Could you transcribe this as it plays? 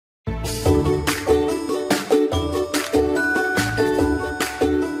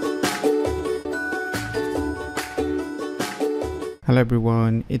Hello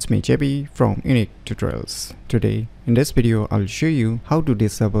everyone, it's me JB from Unique Tutorials. Today in this video I'll show you how to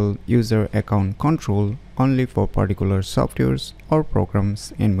disable user account control only for particular softwares or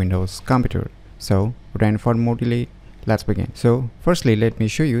programs in Windows computer. So without any further more delay, let's begin. So firstly, let me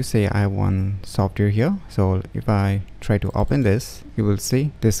show you. Say I have one software here. So if I try to open this, you will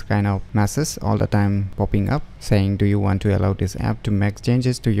see this kind of message all the time popping up saying, do you want to allow this app to make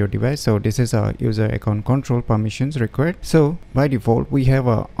changes to your device? So this is a user account control permissions required. So by default we have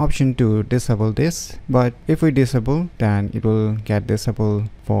an option to disable this, but if we disable, then it will get disabled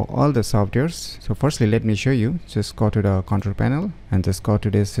for all the softwares. So firstly, let me show you. Just go to the control panel and just go to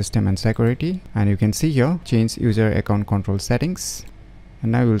this system and security, and you can see here change user account control settings.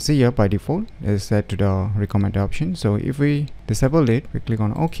 And now you will see here by default it is set to the recommended option. So if we disable it, we click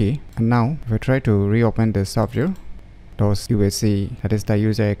on OK, and now if we try to reopen this software, those UAC, that is the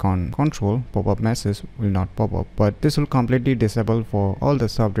user account control pop-up message, will not pop up, but this will completely disable for all the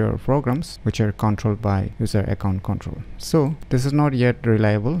software programs which are controlled by user account control. So this is not yet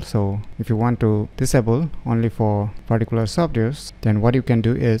reliable. So if you want to disable only for particular softwares, then what you can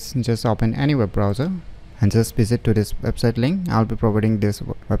do is just open any web browser and just visit to this website link. I'll be providing this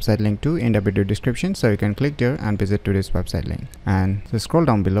website link too in the video description, so you can click there and visit to this website link and just scroll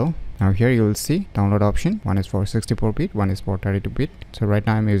down below. Now here you will see download option. One is for 64-bit, one is for 32-bit. So right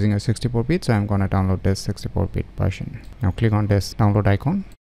now I'm using a 64-bit, so I'm gonna download this 64-bit version. Now click on this download icon.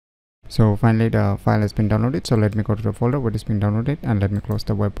 So finally the file has been downloaded. So let me go to the folder where it's been downloaded and let me close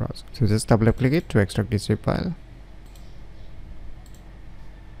the web browser. So just double click it to extract this zip file.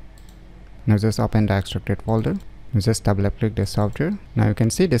 Now just open the extracted folder. Just double click the software. Now you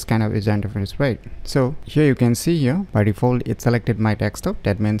can see this kind of user interface, right? So here you can see here by default it selected my desktop.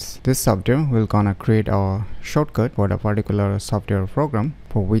 That means this software will gonna create a shortcut for the particular software program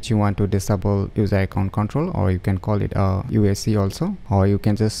for which you want to disable user account control, or you can call it a UAC also, or you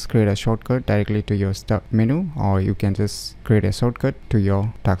can just create a shortcut directly to your start menu, or you can just create a shortcut to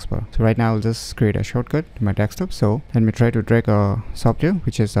your taskbar. So right now I'll just create a shortcut to my desktop. So let me try to drag a software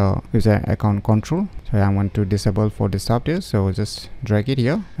which is a user account control. So I want to disable for this software, so just drag it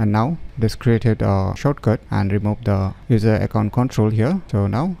here, and now this created a shortcut and remove the user account control here. So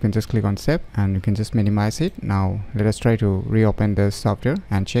now you can just click on save and you can just minimize it. Now let us try to reopen this software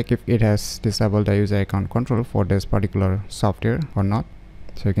and check if it has disabled the user account control for this particular software or not.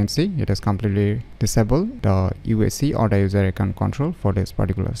 So you can see it has completely disabled the UAC or the user account control for this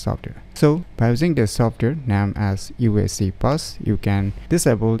particular software. So by using this software named as UAC Pass, you can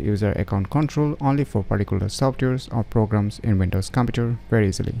disable user account control only for particular softwares or programs in Windows computer very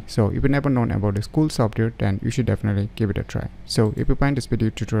easily. So if you never known about this cool software, then you should definitely give it a try. So if you find this video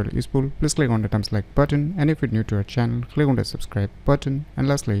tutorial useful, please click on the thumbs like button, and if you're new to our channel, click on the subscribe button, and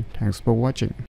lastly, thanks for watching.